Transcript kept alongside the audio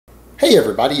Hey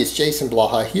everybody, it's Jason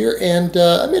Blaha here, and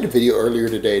I made a video earlier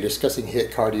today discussing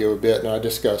HIIT cardio a bit, and I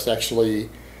discussed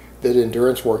actually that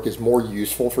endurance work is more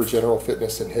useful for general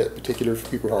fitness than HIIT, particularly for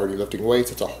people who are already lifting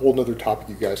weights. It's a whole nother topic.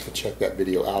 You guys can check that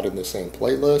video out in the same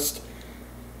playlist.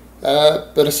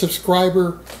 But a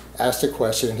subscriber asked a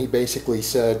question, and he basically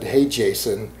said, hey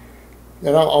Jason,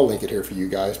 and I'll link it here for you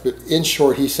guys, but in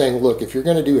short, he's saying, look, if you're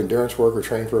going to do endurance work or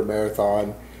train for a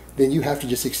marathon, then you have to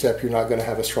just accept you're not going to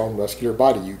have a strong muscular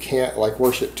body. You can't like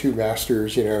worship two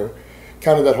masters, you know,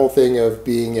 kind of that whole thing of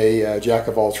being a jack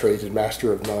of all trades and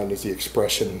master of none is the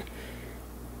expression.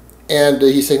 And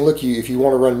he's saying, look, if you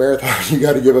want to run marathons, you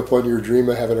got to give up on your dream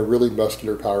of having a really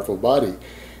muscular, powerful body.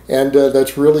 And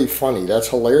that's really funny. That's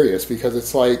hilarious because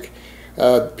it's like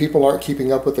people aren't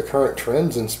keeping up with the current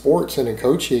trends in sports and in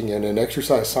coaching and in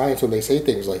exercise science when they say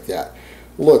things like that.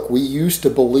 Look, we used to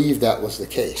believe that was the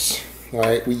case. All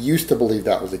right, we used to believe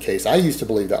that was the case. I used to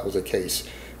believe that was the case.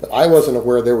 But I wasn't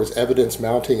aware there was evidence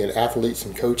mounting in athletes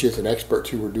and coaches and experts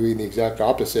who were doing the exact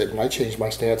opposite, and I changed my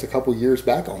stance a couple years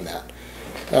back on that.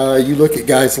 You look at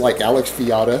guys like Alex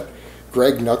Viada,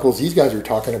 Greg Knuckles, these guys are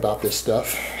talking about this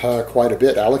stuff quite a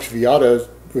bit. Alex Viada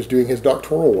was doing his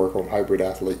doctoral work on hybrid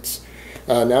athletes.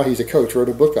 Now he's a coach, wrote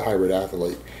a book, The Hybrid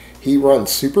Athlete. He runs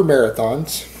super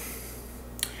marathons.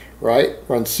 Right?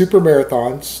 Runs super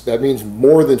marathons. That means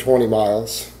more than 20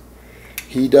 miles.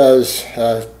 He does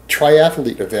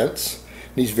triathlete events.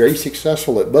 And he's very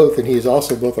successful at both, and he is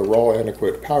also both a raw and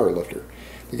equipped power lifter.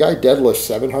 The guy deadlifts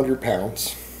 700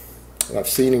 pounds. And I've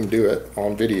seen him do it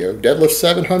on video. Deadlifts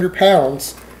 700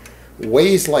 pounds.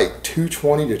 Weighs like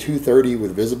 220 to 230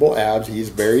 with visible abs. He's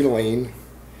very lean.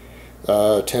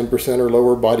 10% or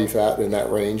lower body fat in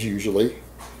that range usually.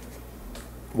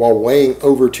 While weighing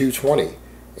over 220.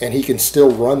 And he can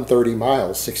still run 30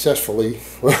 miles successfully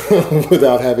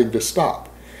without having to stop.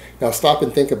 Now stop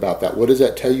and think about that. What does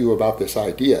that tell you about this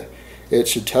idea? It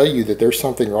should tell you that there's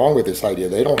something wrong with this idea.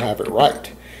 They don't have it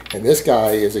right. And this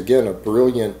guy is, again, a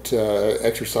brilliant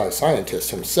exercise scientist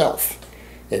himself.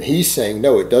 And he's saying,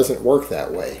 no, it doesn't work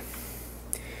that way.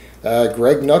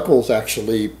 Greg Knuckles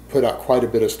actually put out quite a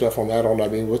bit of stuff on that.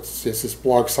 Is this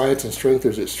blog Science and Strength, or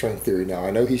is it Strength Theory now?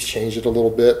 I know he's changed it a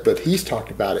little bit, but he's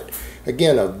talked about it.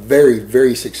 Again, a very,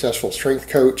 very successful strength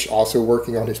coach, also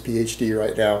working on his PhD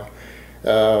right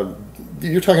now.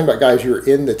 You're talking about guys who are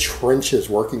in the trenches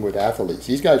working with athletes.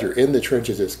 These guys are in the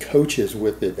trenches as coaches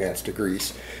with advanced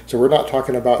degrees. So we're not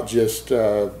talking about just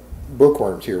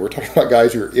bookworms here. We're talking about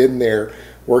guys who are in there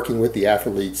working with the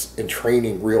athletes and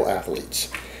training real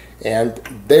athletes. And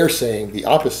they're saying the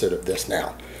opposite of this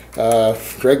now.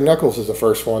 Greg Knuckles is the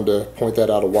first one to point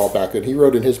that out a while back, and he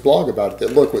wrote in his blog about it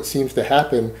that, look, what seems to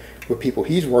happen with people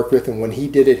he's worked with and when he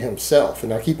did it himself.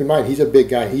 And now keep in mind, he's a big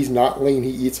guy. He's not lean. He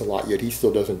eats a lot, yet he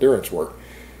still does endurance work.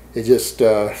 It just,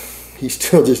 he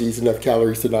still just eats enough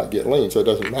calories to not get lean, so it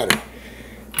doesn't matter.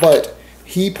 But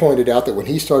he pointed out that when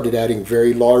he started adding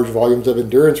very large volumes of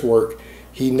endurance work,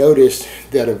 he noticed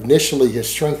that initially his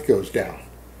strength goes down.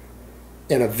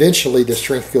 And eventually the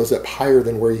strength goes up higher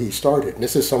than where he started. And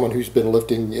this is someone who's been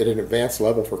lifting at an advanced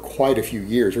level for quite a few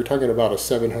years. We're talking about a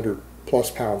 700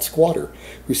 plus pound squatter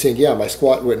who's saying, yeah, my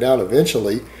squat went down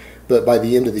eventually, but by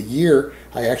the end of the year,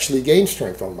 I actually gained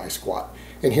strength on my squat.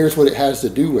 And here's what it has to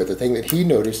do with. The thing that he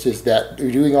noticed is that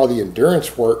doing all the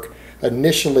endurance work,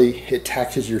 initially it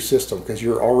taxes your system because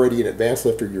you're already an advanced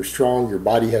lifter, you're strong, your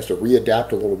body has to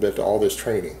readapt a little bit to all this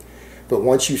training. But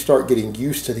once you start getting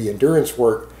used to the endurance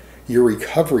work, your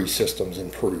recovery systems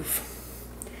improve.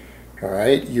 All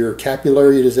right, your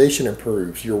capillarization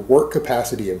improves, your work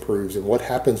capacity improves, and what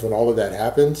happens when all of that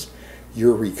happens?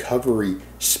 Your recovery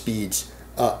speeds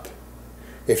up.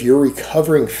 If you're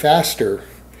recovering faster,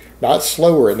 not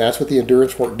slower, and that's what the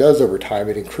endurance work does over time,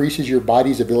 it increases your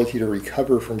body's ability to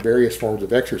recover from various forms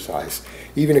of exercise.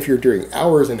 Even if you're doing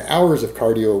hours and hours of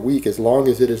cardio a week, as long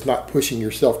as it is not pushing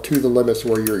yourself to the limits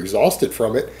where you're exhausted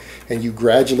from it, and you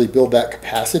gradually build that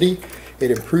capacity,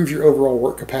 it improves your overall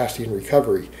work capacity and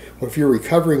recovery. Well, if you're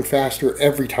recovering faster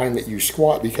every time that you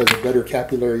squat because of better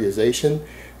capillarization,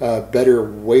 better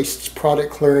waste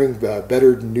product clearing,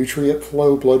 better nutrient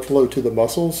flow, blood flow to the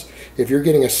muscles, if you're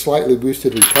getting a slightly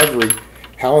boosted recovery,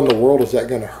 how in the world is that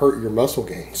going to hurt your muscle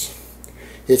gains?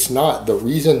 It's not.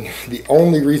 The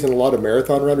only reason a lot of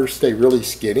marathon runners stay really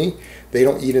skinny, they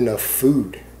don't eat enough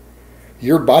food.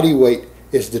 Your body weight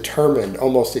is determined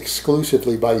almost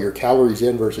exclusively by your calories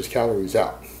in versus calories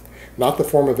out, not the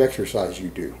form of exercise you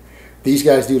do. These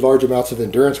guys do large amounts of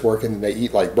endurance work and they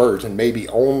eat like birds and maybe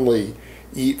only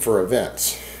eat for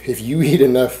events. If you eat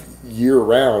enough year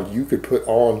round, you could put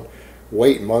on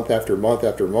weight month after month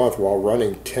after month while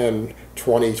running 10,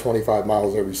 20, 25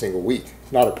 miles every single week.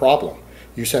 Not a problem.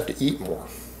 You just have to eat more.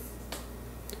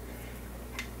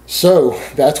 So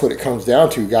that's what it comes down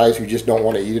to. Guys who just don't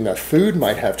want to eat enough food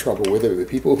might have trouble with it, but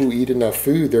people who eat enough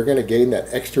food, they're going to gain that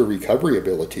extra recovery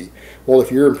ability. Well,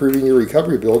 if you're improving your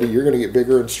recovery ability, you're going to get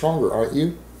bigger and stronger, aren't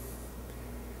you?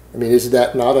 I mean, is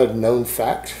that not a known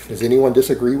fact? Does anyone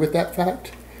disagree with that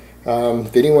fact?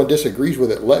 If anyone disagrees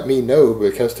with it, let me know,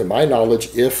 because to my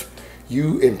knowledge, if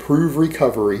you improve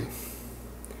recovery,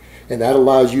 and that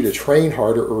allows you to train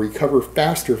harder or recover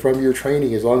faster from your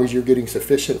training, as long as you're getting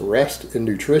sufficient rest and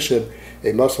nutrition,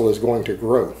 a muscle is going to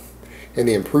grow. And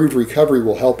the improved recovery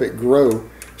will help it grow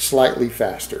slightly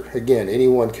faster. Again,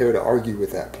 anyone care to argue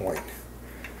with that point?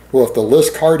 Well, if the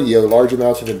list cardio, large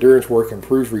amounts of endurance work,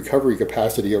 improves recovery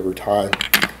capacity over time,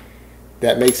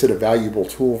 that makes it a valuable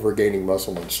tool for gaining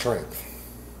muscle and strength.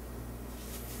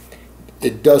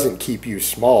 It doesn't keep you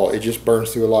small, it just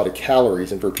burns through a lot of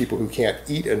calories, and for people who can't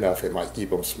eat enough, it might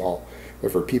keep them small.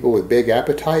 But for people with big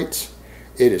appetites,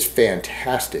 it is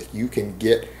fantastic. You can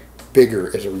get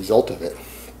bigger as a result of it.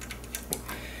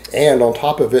 And on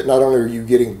top of it, not only are you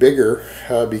getting bigger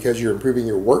because you're improving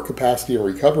your work capacity and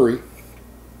recovery,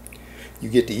 you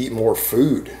get to eat more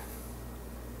food.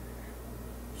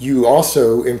 You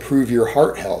also improve your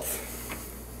heart health.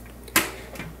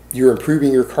 You're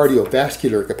improving your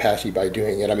cardiovascular capacity by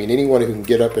doing it. I mean, anyone who can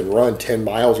get up and run 10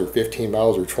 miles or 15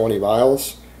 miles or 20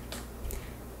 miles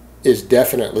is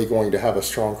definitely going to have a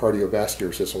strong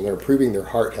cardiovascular system. They're improving their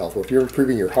heart health. Well, if you're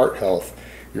improving your heart health,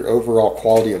 your overall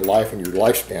quality of life and your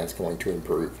lifespan is going to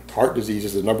improve. Heart disease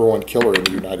is the #1 killer in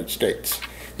the United States,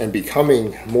 and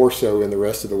becoming more so in the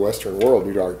rest of the Western world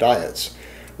due to our diets.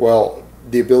 Well,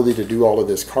 the ability to do all of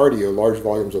this cardio, large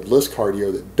volumes of list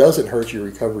cardio that doesn't hurt your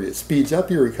recovery, it speeds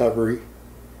up your recovery,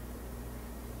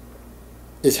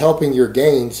 is helping your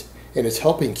gains, and it's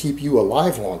helping keep you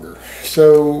alive longer.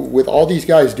 So with all these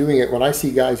guys doing it, when I see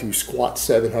guys who squat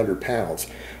 700 pounds,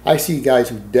 I see guys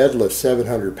who deadlift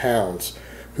 700 pounds,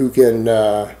 who can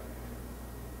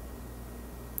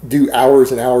do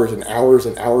hours and hours and hours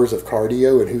and hours of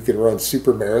cardio, and who can run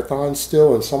super marathons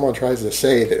still, and someone tries to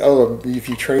say that, oh, if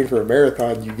you train for a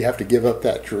marathon, you have to give up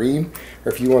that dream,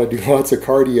 or if you want to do lots of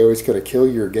cardio, it's going to kill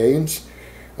your gains.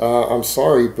 I'm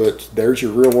sorry, but there's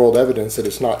your real world evidence that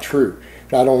it's not true.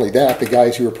 Not only that, the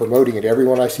guys who are promoting it,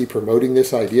 everyone I see promoting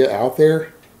this idea out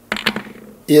there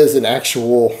is an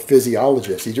actual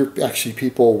physiologist. These are actually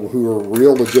people who are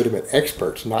real legitimate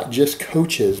experts, not just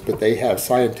coaches, but they have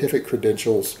scientific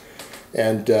credentials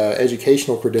and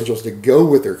educational credentials to go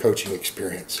with their coaching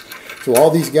experience. So all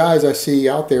these guys I see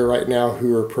out there right now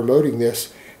who are promoting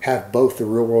this have both the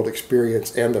real world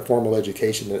experience and the formal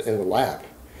education in the lab.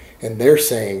 And they're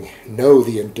saying, no,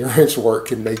 the endurance work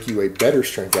can make you a better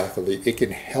strength athlete. It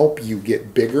can help you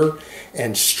get bigger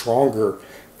and stronger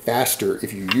faster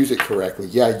if you use it correctly.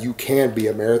 Yeah, you can be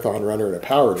a marathon runner and a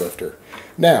power lifter.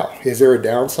 Now, is there a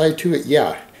downside to it?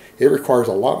 Yeah, it requires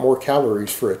a lot more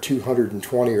calories for a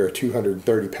 220 or a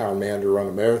 230 pound man to run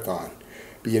a marathon.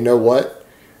 But you know what?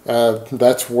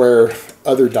 That's where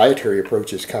other dietary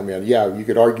approaches come in. Yeah, you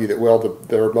could argue that, well,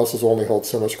 their muscles only hold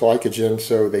so much glycogen,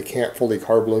 so they can't fully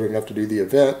carb load enough to do the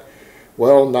event.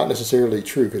 Well, not necessarily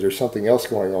true, because there's something else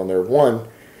going on there. One,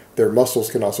 their muscles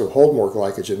can also hold more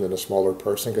glycogen than a smaller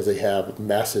person, because they have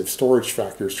massive storage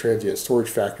factors, transient storage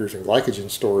factors, and glycogen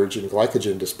storage and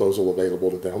glycogen disposal available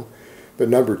to them. But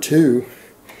number two,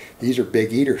 these are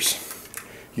big eaters,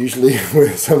 usually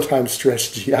with sometimes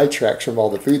stretched GI tracts from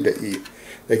all the food they eat.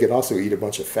 They could also eat a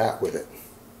bunch of fat with it.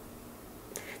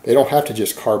 They don't have to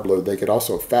just carb load, they could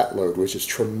also fat load, which is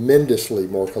tremendously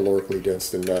more calorically dense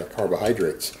than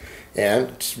carbohydrates.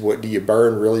 And what do you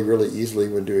burn really, really easily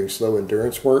when doing slow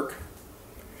endurance work?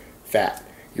 Fat.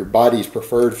 Your body's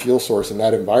preferred fuel source in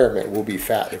that environment will be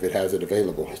fat if it has it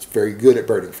available. It's very good at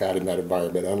burning fat in that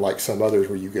environment. Unlike some others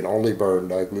where you can only burn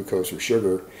glucose or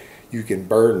sugar, you can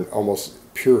burn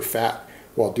almost pure fat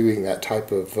while doing that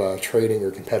type of training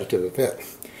or competitive event.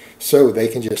 So they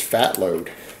can just fat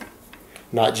load,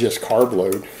 not just carb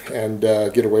load, and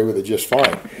get away with it just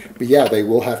fine. But yeah, they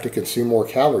will have to consume more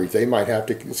calories. They might have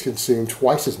to consume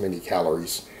twice as many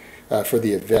calories for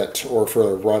the event or for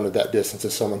a run of that distance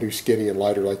as someone who's skinny and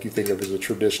lighter like you think of as a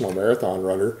traditional marathon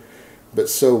runner. But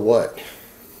so what?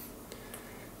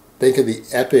 Think of the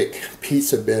epic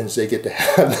pizza binge they get to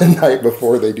have the night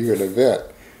before they do an event.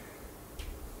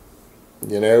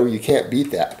 You know, you can't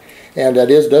beat that. And that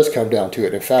does come down to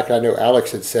it. In fact, I know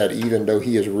Alex had said, even though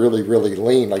he is really, really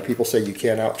lean, like people say you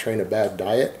can't out-train a bad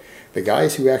diet, the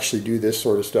guys who actually do this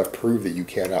sort of stuff prove that you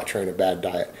can't out-train a bad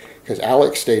diet. Because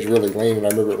Alex stays really lean, and I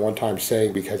remember at one time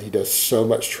saying, because he does so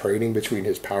much training between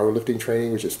his powerlifting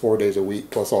training, which is 4 days a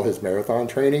week, plus all his marathon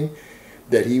training,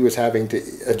 that he was having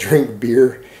to drink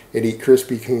beer and eat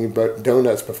Krispy Kreme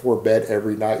donuts before bed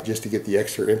every night just to get the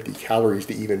extra empty calories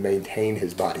to even maintain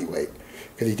his body weight,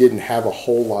 because he didn't have a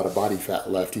whole lot of body fat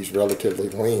left. He's relatively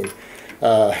lean.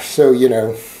 So, you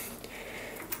know,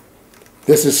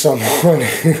 this is someone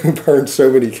who burns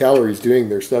so many calories doing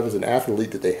their stuff as an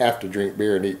athlete that they have to drink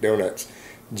beer and eat donuts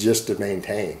just to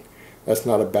maintain. That's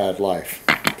not a bad life.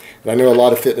 And I know a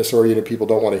lot of fitness-oriented people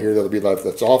don't want to hear that. They'll be like,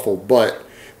 that's awful, but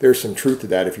there's some truth to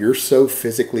that. If you're so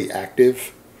physically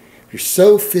active,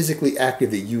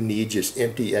 that you need just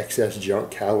empty excess junk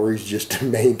calories just to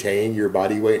maintain your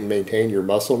body weight and maintain your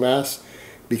muscle mass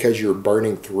because you're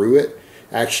burning through it,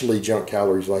 actually junk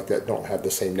calories like that don't have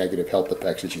the same negative health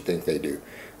effects as you think they do.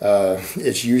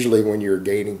 It's usually when you're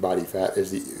gaining body fat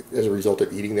as a result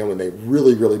of eating them, and they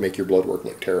really, really make your blood work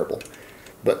look terrible.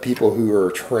 But people who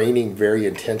are training very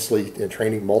intensely and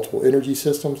training multiple energy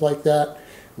systems like that,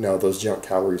 no, those junk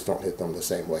calories don't hit them the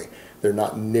same way. They're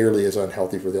not nearly as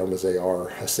unhealthy for them as they are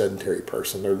a sedentary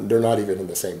person. They're not even in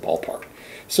the same ballpark.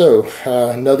 So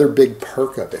another big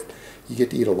perk of it, you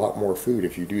get to eat a lot more food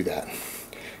if you do that.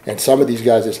 And some of these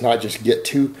guys, it's not just get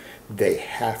to, they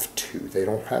have to. They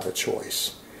don't have a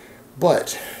choice.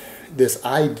 But this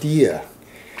idea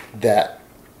that,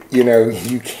 you know,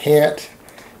 you can't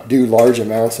do large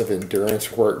amounts of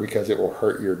endurance work because it will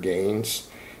hurt your gains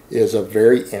is a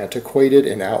very antiquated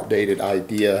and outdated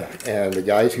idea, and the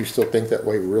guys who still think that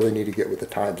way really need to get with the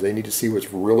times. They need to see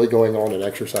what's really going on in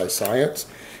exercise science,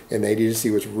 and they need to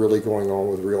see what's really going on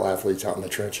with real athletes out in the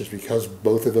trenches, because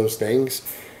both of those things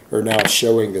are now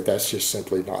showing that that's just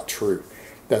simply not true.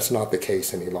 That's not the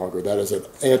case any longer. That is an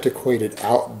antiquated,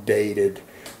 outdated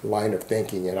line of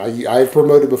thinking, and I've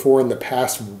promoted before in the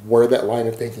past where that line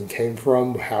of thinking came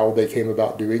from, how they came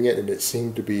about doing it, and it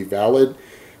seemed to be valid.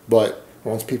 But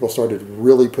once people started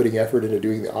really putting effort into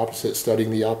doing the opposite,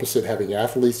 studying the opposite, having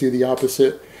athletes do the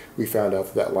opposite, we found out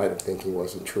that that line of thinking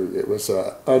wasn't true. It was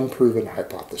an unproven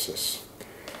hypothesis.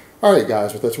 All right,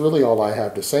 guys, but that's really all I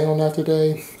have to say on that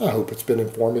today. I hope it's been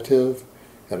informative,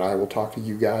 and I will talk to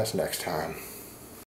you guys next time.